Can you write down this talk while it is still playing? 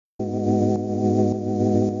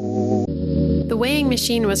The Weighing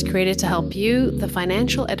Machine was created to help you, the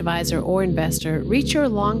financial advisor or investor, reach your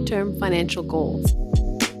long-term financial goals.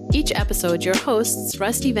 Each episode, your hosts,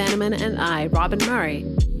 Rusty Vanneman and I, Robin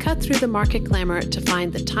Murray, cut through the market glamour to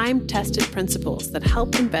find the time-tested principles that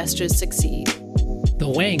help investors succeed.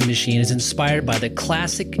 The Weighing Machine is inspired by the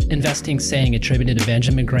classic investing saying attributed to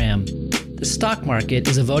Benjamin Graham. The stock market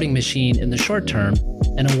is a voting machine in the short term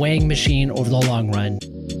and a weighing machine over the long run.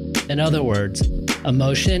 In other words,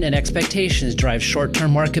 emotion and expectations drive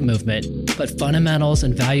short-term market movement, but fundamentals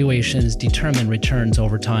and valuations determine returns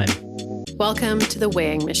over time. Welcome to The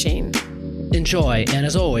Weighing Machine. Enjoy, and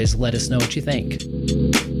as always, let us know what you think.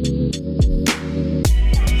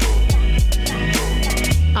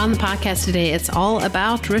 On the podcast today, it's all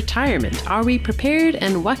about retirement. Are we prepared,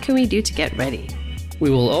 and what can we do to get ready? We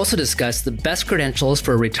will also discuss the best credentials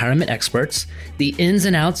for retirement experts, the ins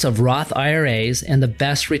and outs of Roth IRAs, and the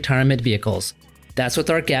best retirement vehicles. That's with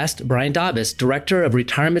our guest, Brian Dobbis, Director of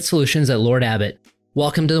Retirement Solutions at Lord Abbett.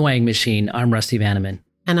 Welcome to The Weighing Machine. I'm Rusty Vanneman.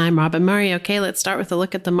 And I'm Robin Murray. Okay, let's start with a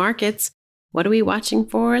look at the markets. What are we watching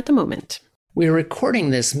for at the moment? We're recording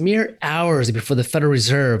this mere hours before the Federal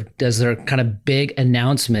Reserve does their kind of big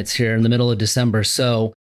announcements here in the middle of December.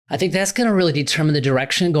 So I think that's going to really determine the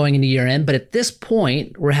direction going into year end. But at this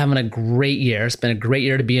point, we're having a great year. It's been a great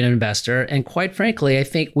year to be an investor. And quite frankly, I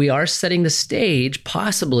think we are setting the stage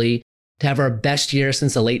possibly to have our best year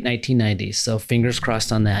since the late 1990s. So fingers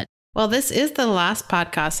crossed on that. Well, this is the last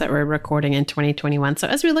podcast that we're recording in 2021. So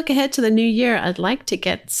as we look ahead to the new year, I'd like to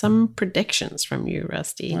get some predictions from you,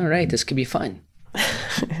 Rusty. All right. This could be fun.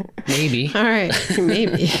 Maybe. All right.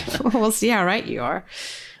 Maybe. We'll see how right you are.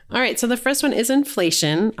 All right. So the first one is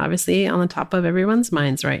inflation, obviously on the top of everyone's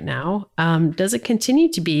minds right now. Does it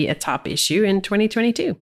continue to be a top issue in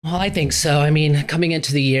 2022? Well, I think so. I mean, coming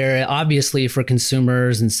into the year, obviously for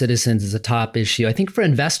consumers and citizens is a top issue. I think for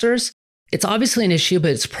investors, it's obviously an issue, but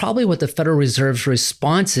it's probably what the Federal Reserve's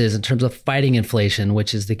response is in terms of fighting inflation,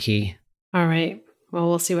 which is the key. All right. Well,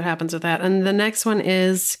 we'll see what happens with that. And the next one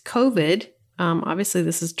is COVID. Obviously,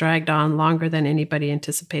 this has dragged on longer than anybody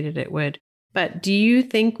anticipated it would. But do you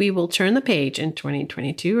think we will turn the page in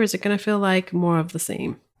 2022, or is it going to feel like more of the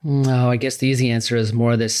same? No, I guess the easy answer is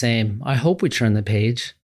more of the same. I hope we turn the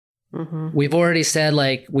page. Mm-hmm. We've already said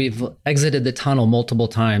we've exited the tunnel multiple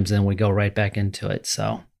times and we go right back into it.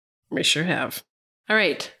 So we sure have. All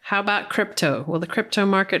right. How about crypto? Will the crypto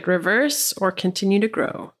market reverse or continue to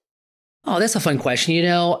grow? Oh, that's a fun question. You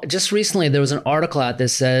know, just recently there was an article out that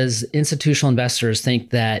says institutional investors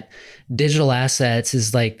think that digital assets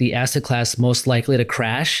is like the asset class most likely to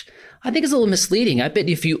crash. I think it's a little misleading. I bet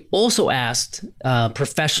if you also asked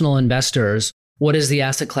professional investors, what is the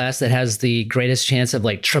asset class that has the greatest chance of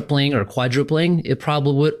tripling or quadrupling, it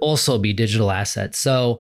probably would also be digital assets.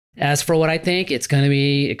 So as for what I think, it's going to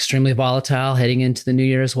be extremely volatile heading into the new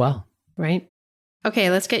year as well. Right. Okay,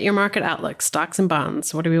 let's get your market outlook. Stocks and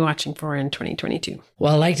bonds. What are we watching for in 2022?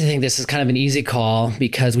 Well, I like to think this is kind of an easy call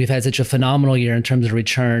because we've had such a phenomenal year in terms of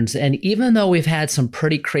returns. And even though we've had some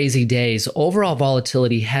pretty crazy days, overall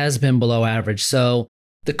volatility has been below average. So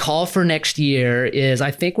the call for next year is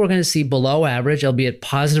I think we're going to see below average, albeit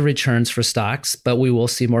positive returns for stocks, but we will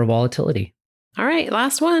see more volatility. All right,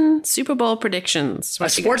 last one. Super Bowl predictions. A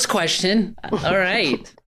sports question. All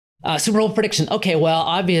right. Super Bowl prediction. Okay, well,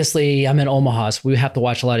 obviously, I'm in Omaha, so we have to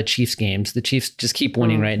watch a lot of Chiefs games. The Chiefs just keep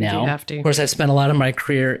winning right now. You have to. Of course, I've spent a lot of my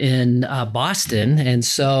career in Boston, and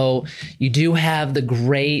so you do have the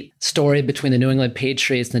great story between the New England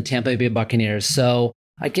Patriots and the Tampa Bay Buccaneers. So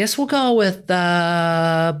I guess we'll go with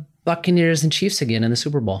Buccaneers and Chiefs again in the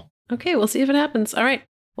Super Bowl. Okay, we'll see if it happens. All right.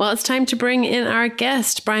 Well, it's time to bring in our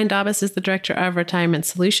guest. Brian Dobbis is the Director of Retirement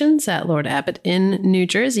Solutions at Lord Abbett in New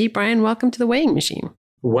Jersey. Brian, welcome to The Weighing Machine.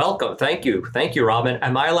 Welcome. Thank you. Thank you, Robin.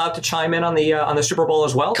 Am I allowed to chime in on the Super Bowl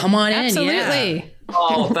as well? Come on in. Absolutely. Yeah.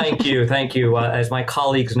 Oh, thank you. Thank you. As my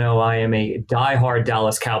colleagues know, I am a diehard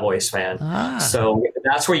Dallas Cowboys fan. So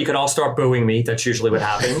that's where you can all start booing me. That's usually what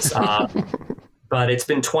happens. But it's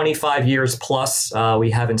been 25 years plus.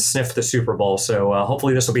 We haven't sniffed the Super Bowl. So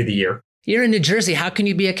hopefully this will be the year. You're in New Jersey. How can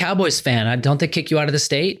you be a Cowboys fan? Don't they kick you out of the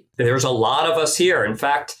state? There's a lot of us here. In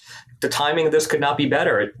fact, the timing of this could not be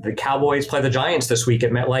better. The Cowboys play the Giants this week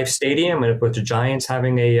at MetLife Stadium, and with the Giants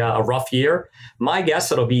having a rough year, my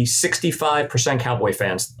guess it'll be 65% Cowboy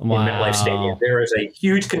fans in MetLife Stadium. There is a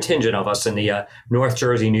huge contingent of us in the North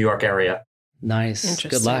Jersey, New York area. Nice.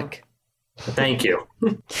 Good luck. Thank you.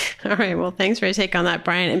 All right. Well, thanks for your take on that,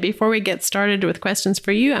 Brian. And before we get started with questions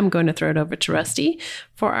for you, I'm going to throw it over to Rusty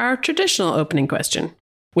for our traditional opening question.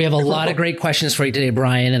 We have a lot of great questions for you today,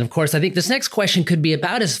 Brian. And of course, I think this next question could be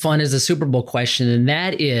about as fun as the Super Bowl question. And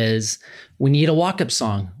that is, we need a walk-up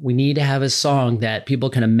song. We need to have a song that people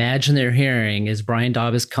can imagine they're hearing as Brian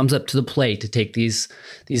Dobbis comes up to the plate to take these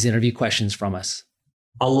interview questions from us.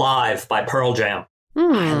 Alive by Pearl Jam.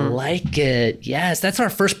 I like it. Yes, that's our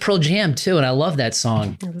first Pearl Jam too. And I love that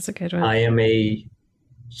song. Oh, that's a good one. I am a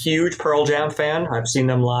huge Pearl Jam fan. I've seen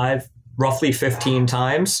them live roughly 15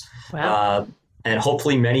 times. Wow. And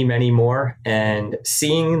hopefully many, many more. And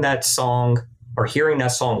seeing that song or hearing that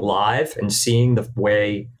song live and seeing the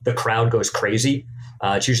way the crowd goes crazy.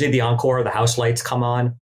 It's usually the encore, the house lights come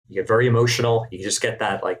on. You get very emotional. You just get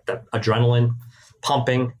that like the adrenaline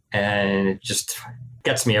pumping, and it just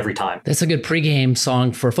gets me every time. That's a good pregame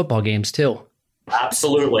song for football games too.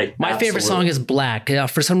 Absolutely. My favorite song is Black.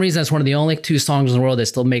 For some reason, it's one of the only two songs in the world that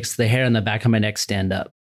still makes the hair on the back of my neck stand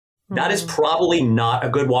up. That is probably not a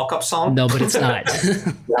good walk-up song. No, but it's not.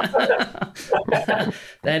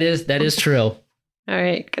 That is true. All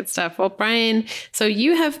right, good stuff. Well, Brian, so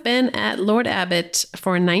you have been at Lord Abbett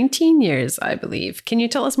for 19 years, I believe. Can you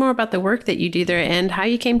tell us more about the work that you do there and how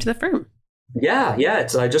you came to the firm? Yeah.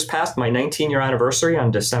 It's I just passed my 19-year anniversary on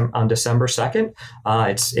December 2nd.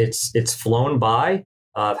 It's flown by.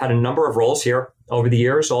 I've had a number of roles here over the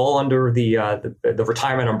years, all under the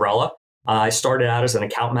retirement umbrella. I started out as an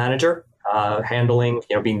account manager, handling,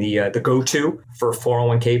 being the go-to for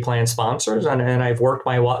 401k plan sponsors, and I've worked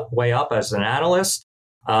my way up as an analyst.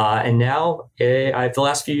 And now, the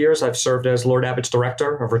last few years, I've served as Lord Abbott's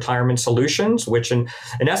Director of Retirement Solutions, which in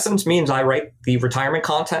essence means I write the retirement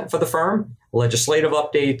content for the firm, legislative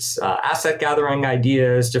updates, asset gathering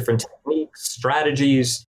ideas, different techniques,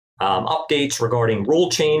 strategies, updates regarding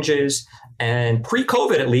rule changes. And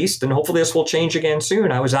pre-COVID, at least, and hopefully this will change again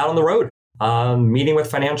soon, I was out on the road meeting with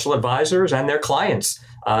financial advisors and their clients,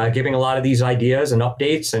 giving a lot of these ideas and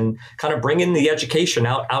updates and kind of bringing the education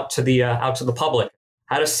out to the public.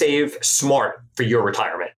 How to save smart for your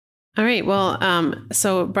retirement. All right. Well,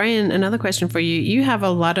 so Brian, another question for you. You have a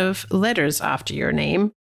lot of letters after your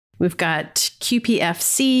name. We've got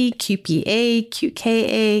QPFC, QPA,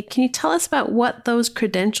 QKA. Can you tell us about what those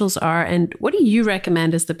credentials are and what do you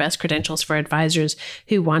recommend as the best credentials for advisors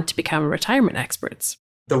who want to become retirement experts?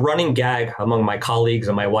 The running gag among my colleagues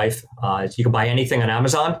and my wife is you can buy anything on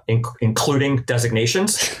Amazon, including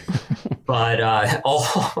designations. But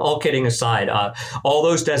all kidding aside, all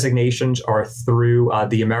those designations are through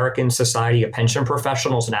the American Society of Pension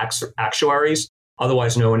Professionals and Actuaries,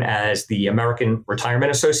 otherwise known as the American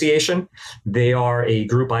Retirement Association. They are a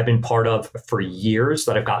group I've been part of for years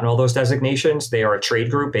that have gotten all those designations. They are a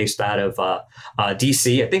trade group based out of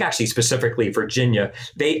DC, I think actually specifically Virginia.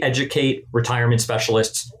 They educate retirement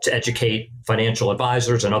specialists to educate financial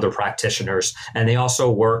advisors and other practitioners. And they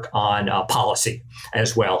also work on policy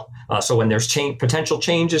as well. So when there's potential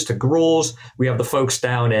changes to rules, we have the folks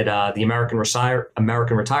down at the American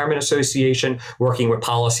Retirement Association working with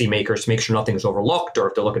policymakers to make sure nothing is overlooked, or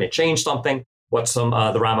if they're looking to change something, what some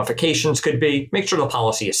the ramifications could be, make sure the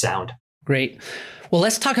policy is sound. Great. Well,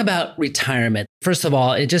 let's talk about retirement. First of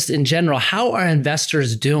all, just in general, how are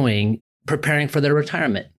investors doing preparing for their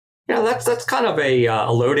retirement? Yeah, that's kind of a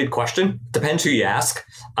loaded question. Depends who you ask.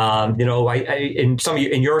 In some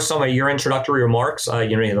of your introductory remarks,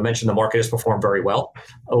 you mentioned the market has performed very well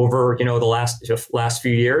over the last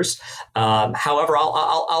few years. However,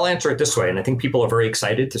 I'll answer it this way, and I think people are very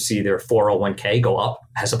excited to see their 401k go up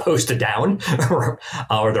as opposed to down,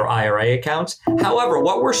 or their IRA accounts. However,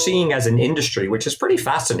 what we're seeing as an industry, which is pretty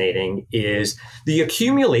fascinating, is the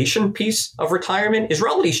accumulation piece of retirement is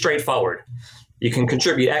relatively straightforward. You can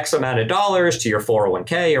contribute X amount of dollars to your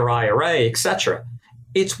 401k or IRA, et cetera.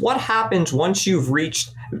 It's what happens once you've reached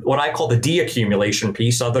what I call the deaccumulation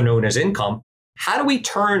piece, other known as income. How do we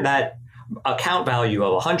turn that account value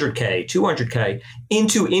of 100K, 200K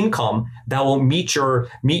into income that will meet your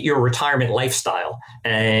retirement lifestyle?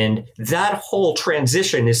 And that whole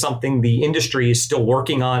transition is something the industry is still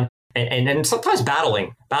working on and sometimes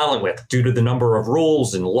battling with due to the number of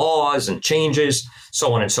rules and laws and changes,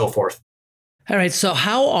 so on and so forth. All right. So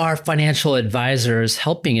how are financial advisors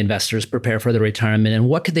helping investors prepare for their retirement, and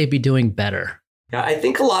what could they be doing better? Yeah, I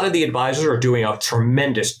think a lot of the advisors are doing a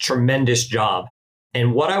tremendous job.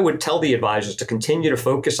 And what I would tell the advisors to continue to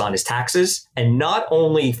focus on is taxes, and not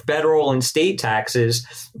only federal and state taxes,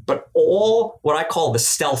 but all what I call the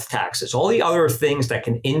stealth taxes, all the other things that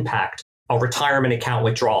can impact a retirement account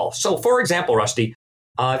withdrawal. So for example, Rusty,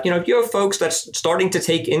 if you have folks that's starting to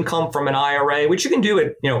take income from an IRA, which you can do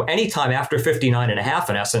at anytime after 59 and a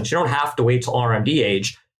half, in essence, you don't have to wait till RMD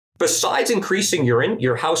age. Besides increasing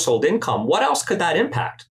your household income, what else could that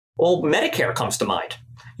impact? Well, Medicare comes to mind.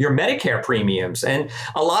 your Medicare premiums. And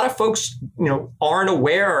a lot of folks, aren't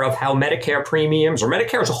aware of how Medicare premiums or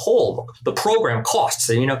Medicare as a whole, the program costs.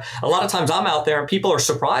 And, a lot of times I'm out there and people are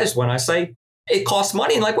surprised when I say it costs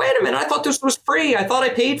money. And like, wait a minute, I thought this was free. I thought I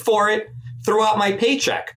paid for it throughout my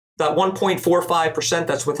paycheck. That 1.45%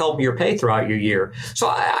 that's withheld from your pay throughout your year. So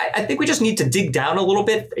I think we just need to dig down a little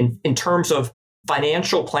bit in terms of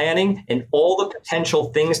financial planning and all the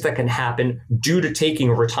potential things that can happen due to taking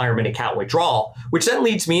a retirement account withdrawal, which then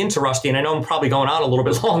leads me into, Rusty, and I know I'm probably going on a little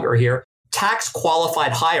bit longer here, tax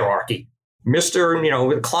qualified hierarchy.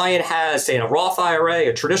 The client has, say, a Roth IRA,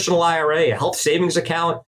 a traditional IRA, a health savings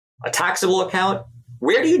account, a taxable account.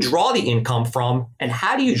 Where do you draw the income from, and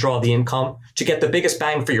how do you draw the income to get the biggest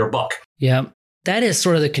bang for your buck? Yeah, that is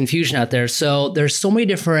sort of the confusion out there. So there's so many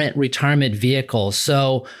different retirement vehicles.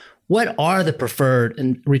 So what are the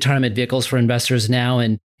preferred retirement vehicles for investors now?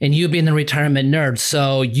 And you being the retirement nerd,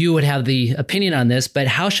 so you would have the opinion on this, but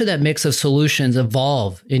how should that mix of solutions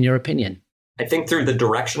evolve in your opinion? I think through the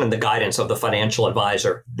direction and the guidance of the financial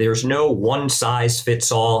advisor. There's no one size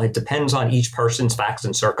fits all. It depends on each person's facts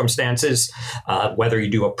and circumstances. Whether you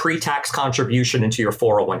do a pre-tax contribution into your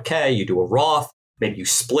 401k, you do a Roth, maybe you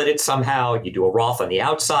split it somehow, you do a Roth on the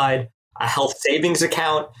outside, a health savings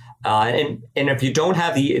account. And if you don't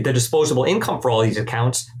have the disposable income for all these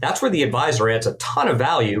accounts, that's where the advisor adds a ton of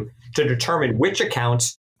value to determine which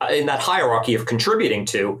accounts in that hierarchy of contributing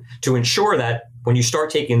to ensure that when you start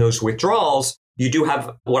taking those withdrawals, you do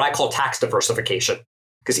have what I call tax diversification,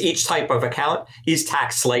 because each type of account is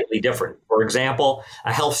taxed slightly different. For example,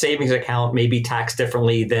 a health savings account may be taxed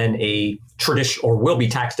differently than will be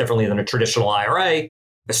taxed differently than a traditional IRA,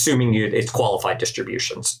 assuming it's qualified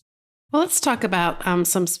distributions. Well, let's talk about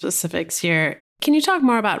some specifics here. Can you talk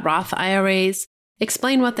more about Roth IRAs?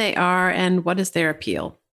 Explain what they are and what is their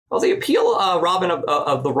appeal? Well, the appeal, Robin,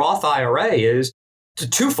 of the Roth IRA is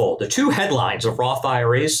twofold. The two headlines of Roth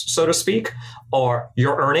IRAs, so to speak, are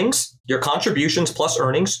your earnings, your contributions plus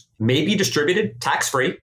earnings may be distributed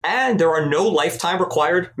tax-free, and there are no lifetime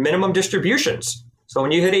required minimum distributions. So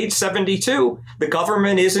when you hit age 72, the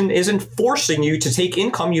government isn't forcing you to take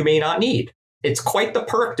income you may not need. It's quite the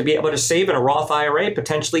perk to be able to save in a Roth IRA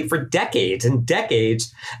potentially for decades and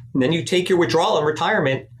decades. And then you take your withdrawal in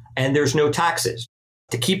retirement and there's no taxes.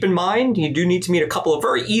 To keep in mind, you do need to meet a couple of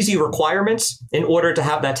very easy requirements in order to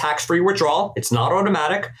have that tax-free withdrawal. It's not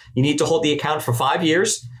automatic. You need to hold the account for 5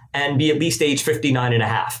 years and be at least age 59 and a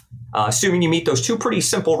half. Assuming you meet those two pretty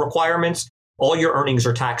simple requirements, all your earnings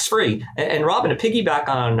are tax-free. And Robin, to piggyback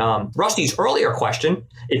on Rusty's earlier question,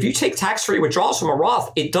 if you take tax-free withdrawals from a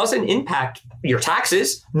Roth, it doesn't impact your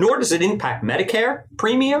taxes, nor does it impact Medicare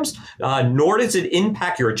premiums, nor does it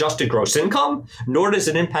impact your adjusted gross income, nor does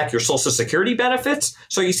it impact your Social Security benefits.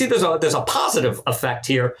 So you see there's a positive effect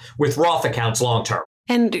here with Roth accounts long-term.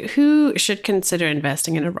 And who should consider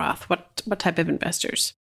investing in a Roth? What type of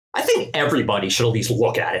investors? I think everybody should at least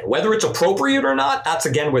look at it. Whether it's appropriate or not, that's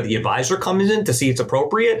again where the advisor comes in to see it's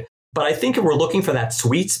appropriate. But I think if we're looking for that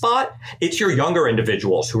sweet spot, it's your younger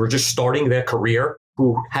individuals who are just starting their career,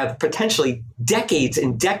 who have potentially decades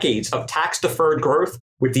and decades of tax-deferred growth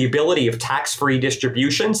with the ability of tax-free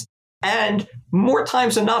distributions. And more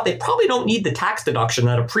times than not, they probably don't need the tax deduction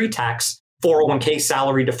that a pre-tax 401k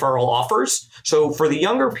salary deferral offers. So for the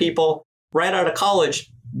younger people right out of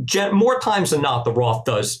college, more times than not, the Roth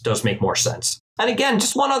does make more sense. And again,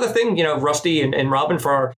 just one other thing, Rusty and Robin,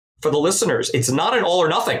 for the listeners, it's not an all or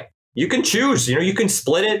nothing. You can choose, you can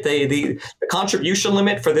split it. The contribution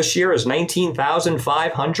limit for this year is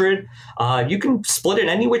 $19,500. You can split it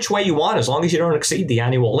any which way you want, as long as you don't exceed the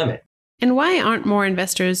annual limit. And why aren't more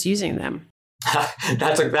investors using them?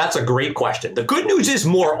 That's a great question. The good news is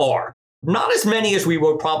more are. Not as many as we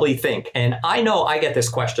would probably think. And I know I get this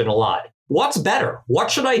question a lot. What's better? What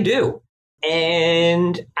should I do?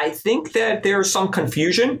 And I think that there's some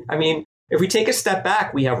confusion. I mean, if we take a step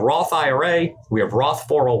back, we have Roth IRA, we have Roth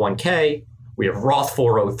 401k, we have Roth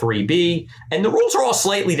 403b, and the rules are all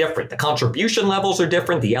slightly different. The contribution levels are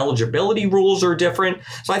different. The eligibility rules are different.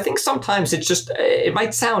 So I think sometimes it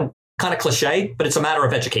might sound kind of cliche, but it's a matter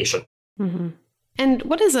of education. Mm-hmm. And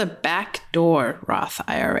what is a backdoor Roth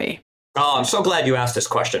IRA? Oh, I'm so glad you asked this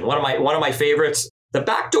question. One of my favorites. The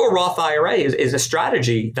backdoor Roth IRA is a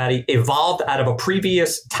strategy that evolved out of a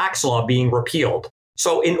previous tax law being repealed.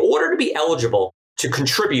 So in order to be eligible to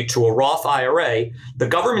contribute to a Roth IRA, the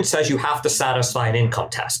government says you have to satisfy an income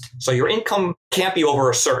test. So your income can't be over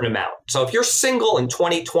a certain amount. So if you're single in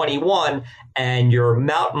 2021 and your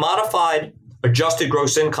modified adjusted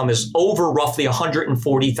gross income is over roughly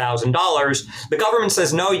 $140,000, the government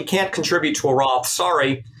says, no, you can't contribute to a Roth.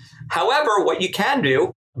 Sorry. However, what you can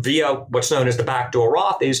do via what's known as the backdoor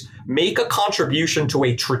Roth is make a contribution to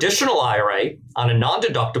a traditional IRA on a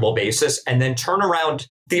non-deductible basis and then turn around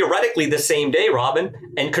theoretically the same day, Robin,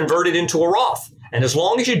 and convert it into a Roth. And as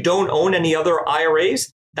long as you don't own any other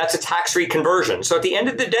IRAs, that's a tax-free conversion. So at the end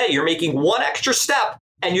of the day, you're making one extra step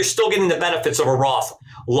and you're still getting the benefits of a Roth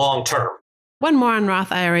long term. One more on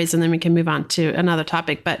Roth IRAs, and then we can move on to another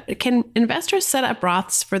topic. But can investors set up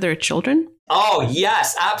Roths for their children? Oh,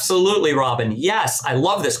 yes, absolutely, Robin. Yes, I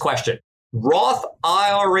love this question. Roth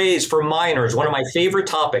IRAs for minors, one of my favorite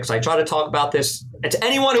topics. I try to talk about this to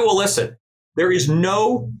anyone who will listen. There is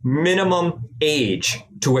no minimum age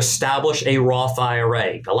to establish a Roth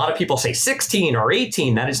IRA. A lot of people say 16 or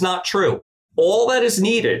 18. That is not true. All that is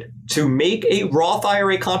needed to make a Roth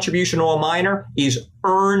IRA contribution to a minor is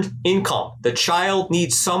earned income. The child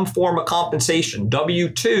needs some form of compensation,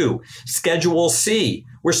 W-2, Schedule C.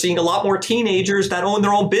 We're seeing a lot more teenagers that own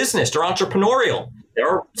their own business. They're entrepreneurial.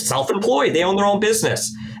 They're self-employed. They own their own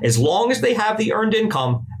business. As long as they have the earned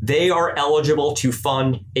income, they are eligible to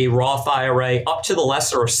fund a Roth IRA up to the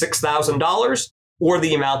lesser of $6,000 or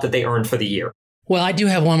the amount that they earned for the year. Well, I do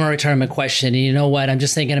have one more retirement question. And you know what? I'm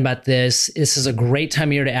just thinking about this. This is a great time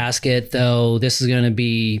of year to ask it, though this is going to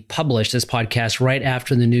be published, this podcast, right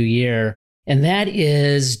after the new year. And that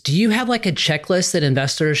is, do you have like a checklist that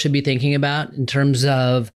investors should be thinking about in terms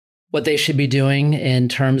of what they should be doing in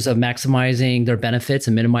terms of maximizing their benefits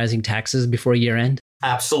and minimizing taxes before year end?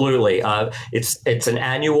 Absolutely. It's an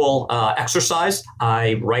annual exercise.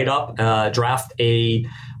 I write up, draft a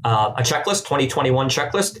checklist, 2021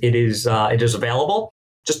 checklist. It is available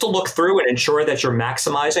just to look through and ensure that you're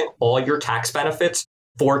maximizing all your tax benefits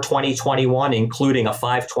for 2021, including a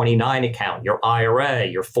 529 account, your IRA,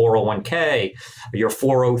 your 401k, your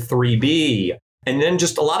 403b, and then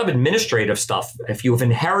just a lot of administrative stuff. If you've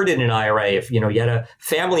inherited an IRA, if you had a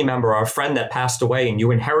family member or a friend that passed away and you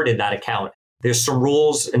inherited that account, there's some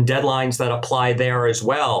rules and deadlines that apply there as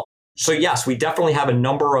well. So yes, we definitely have a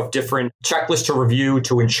number of different checklists to review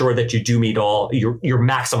to ensure that you do meet you're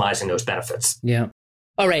maximizing those benefits. Yeah.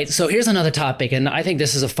 All right. So here's another topic. And I think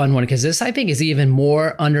this is a fun one because this, I think, is even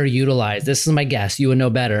more underutilized. This is my guess. You would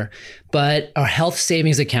know better. But our health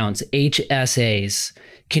savings accounts, HSAs.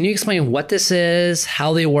 Can you explain what this is,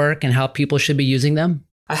 how they work, and how people should be using them?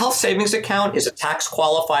 A health savings account is a tax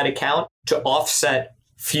qualified account to offset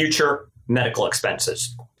future medical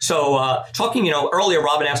expenses. So talking, earlier,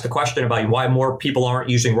 Robin asked a question about why more people aren't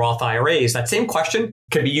using Roth IRAs. That same question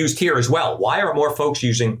can be used here as well. Why aren't more folks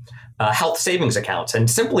using health savings accounts? And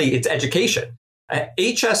simply, it's education.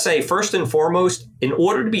 HSA, first and foremost, in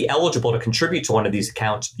order to be eligible to contribute to one of these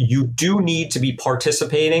accounts, you do need to be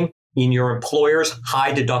participating in your employer's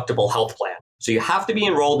high deductible health plan. So you have to be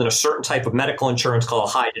enrolled in a certain type of medical insurance called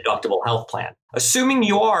a high deductible health plan. Assuming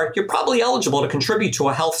you are, you're probably eligible to contribute to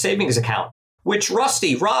a health savings account, which,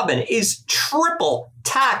 Rusty, Robin, is triple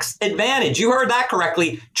tax advantage. You heard that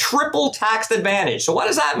correctly, triple tax advantage. So what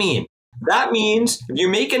does that mean? That means if you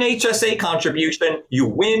make an HSA contribution, you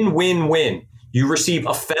win, win, win. You receive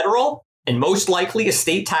a federal and most likely a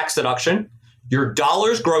state tax deduction. Your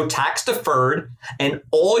dollars grow tax deferred, and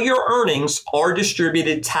all your earnings are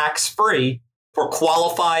distributed tax-free for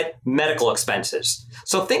qualified medical expenses.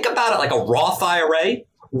 So think about it like a Roth IRA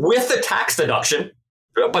with a tax deduction,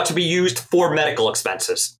 but to be used for medical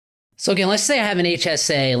expenses. So again, let's say I have an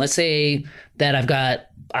HSA. Let's say that I've got,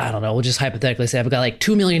 I don't know, we'll just hypothetically say I've got like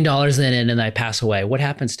 $2 million in it and I pass away. What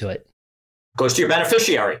happens to it? Goes to your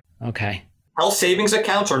beneficiary. Okay. Health savings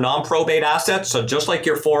accounts are non-probate assets. So just like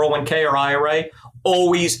your 401k or IRA,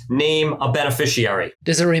 always name a beneficiary.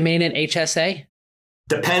 Does it remain an HSA?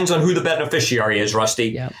 Depends on who the beneficiary is, Rusty.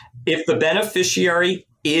 Yep. If the beneficiary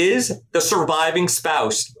is the surviving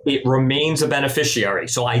spouse, it remains a beneficiary.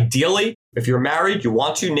 So ideally, if you're married, you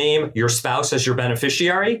want to name your spouse as your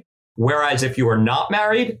beneficiary. Whereas if you are not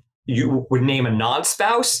married, you would name a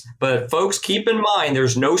non-spouse. But folks, keep in mind,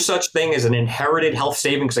 there's no such thing as an inherited health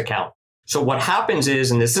savings account. So what happens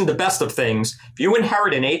is, and this isn't the best of things, if you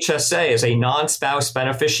inherit an HSA as a non-spouse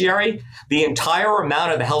beneficiary, the entire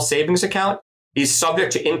amount of the health savings account is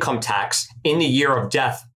subject to income tax in the year of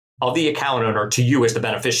death of the account owner to you as the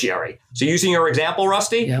beneficiary. So using your example,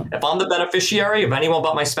 Rusty, Yep. If I'm the beneficiary of anyone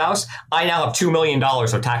but my spouse, I now have $2 million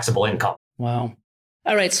of taxable income. Wow.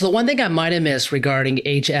 All right. So the one thing I might have missed regarding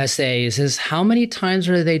HSAs is how many times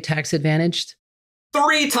are they tax advantaged?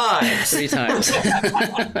 3 times. 3 times.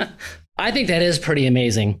 I think that is pretty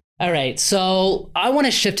amazing. All right. So I want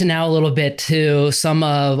to shift now a little bit to some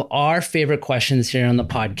of our favorite questions here on the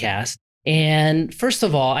podcast. And first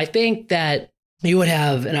of all, I think that you would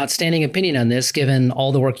have an outstanding opinion on this, given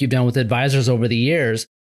all the work you've done with advisors over the years.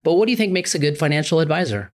 But what do you think makes a good financial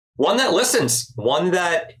advisor? One that listens, one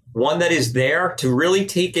that is there to really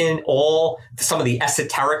take in some of the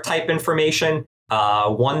esoteric type information.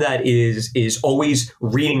 One that is always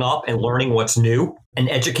reading up and learning what's new and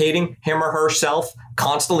educating him or herself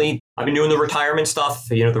constantly. I've been doing the retirement stuff,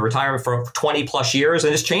 the retirement for 20 plus years,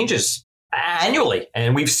 and this changes annually.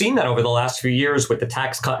 And we've seen that over the last few years with the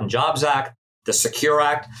Tax Cut and Jobs Act, the Secure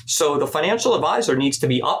Act. So the financial advisor needs to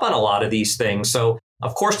be up on a lot of these things. So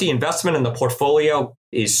of course, the investment in the portfolio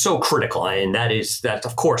is so critical, and that's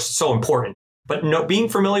of course so important. But being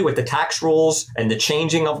familiar with the tax rules and the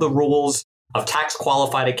changing of the rules of tax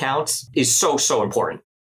qualified accounts is so important.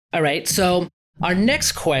 All right. So our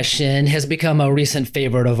next question has become a recent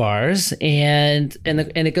favorite of ours, and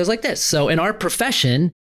it goes like this. So in our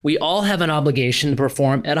profession, we all have an obligation to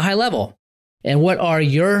perform at a high level. And what are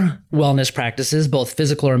your wellness practices, both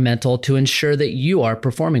physical or mental, to ensure that you are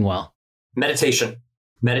performing well? Meditation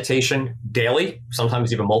daily,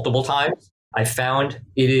 sometimes even multiple times. I found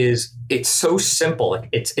it's so simple.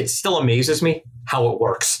 It still amazes me how it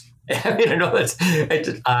works. Pre-COVID,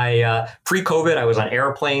 I was on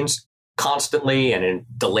airplanes constantly and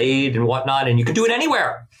delayed and whatnot, and you can do it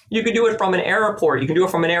anywhere. You can do it from an airport. You can do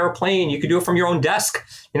it from an airplane. You can do it from your own desk.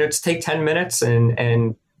 Just take 10 minutes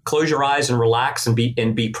and close your eyes and relax and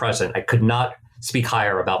be present. I could not speak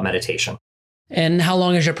higher about meditation. And how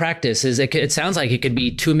long is your practice? It sounds like it could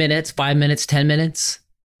be 2 minutes, 5 minutes, 10 minutes.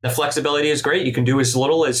 The flexibility is great. You can do as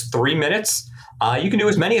little as 3 minutes. You can do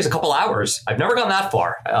as many as a couple hours. I've never gone that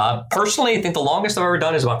far. Personally, I think the longest I've ever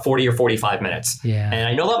done is about 40 or 45 minutes. Yeah. And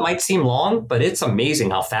I know that might seem long, but it's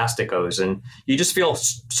amazing how fast it goes. And you just feel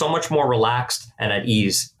so much more relaxed and at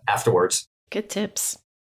ease afterwards. Good tips.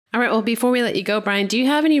 All right. Well, before we let you go, Brian, do you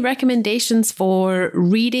have any recommendations for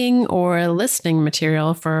reading or listening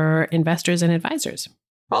material for investors and advisors?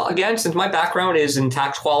 Well, again, since my background is in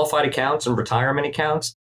tax qualified accounts and retirement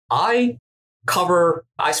accounts, I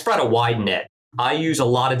spread a wide net. I use a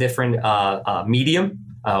lot of different medium,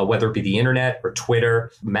 whether it be the internet or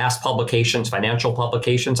Twitter, mass publications, financial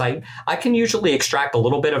publications. I can usually extract a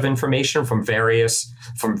little bit of information from various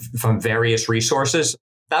resources.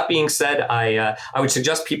 That being said, I would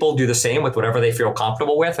suggest people do the same with whatever they feel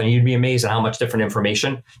comfortable with, and you'd be amazed at how much different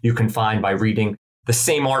information you can find by reading the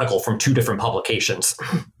same article from 2 different publications.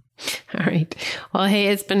 All right. Well, hey,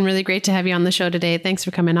 it's been really great to have you on the show today. Thanks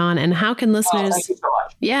for coming on. And how can listeners... thank you so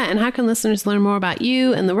much. Yeah, and how can listeners learn more about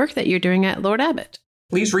you and the work that you're doing at Lord Abbett?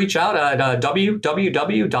 Please reach out at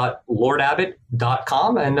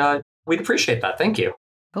www.lordabbott.com, and we'd appreciate that. Thank you.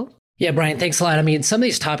 Cool. Yeah, Brian, thanks a lot. I mean, some of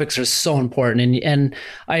these topics are so important, and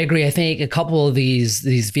I agree. I think a couple of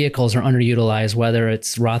these vehicles are underutilized, whether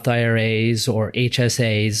it's Roth IRAs or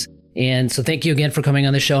HSAs. And so thank you again for coming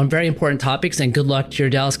on the show on very important topics, and good luck to your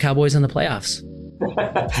Dallas Cowboys in the playoffs.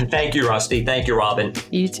 Thank you, Rusty. Thank you, Robin.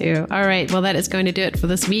 You too. All right. Well, that is going to do it for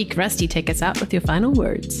this week. Rusty, take us out with your final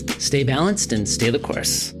words. Stay balanced and stay the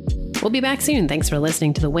course. We'll be back soon. Thanks for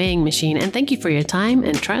listening to The Weighing Machine, and thank you for your time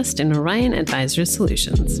and trust in Orion Advisors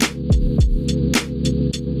Solutions.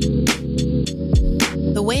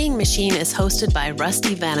 The Weighing Machine is hosted by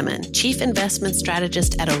Rusty Vanneman, Chief Investment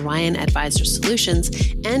Strategist at Orion Advisor Solutions,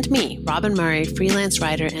 and me, Robin Murray, freelance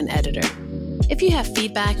writer and editor. If you have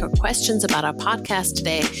feedback or questions about our podcast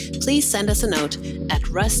today, please send us a note at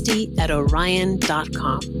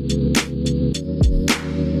rusty@orion.com.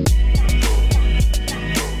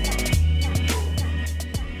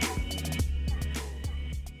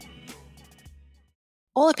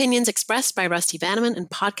 All opinions expressed by Rusty Vanneman and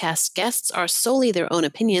podcast guests are solely their own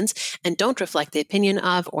opinions and don't reflect the opinion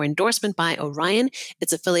of or endorsement by Orion,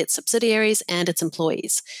 its affiliate subsidiaries, and its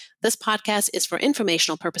employees. This podcast is for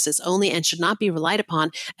informational purposes only and should not be relied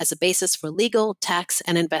upon as a basis for legal, tax,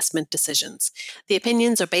 and investment decisions. The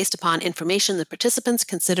opinions are based upon information the participants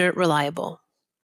consider reliable.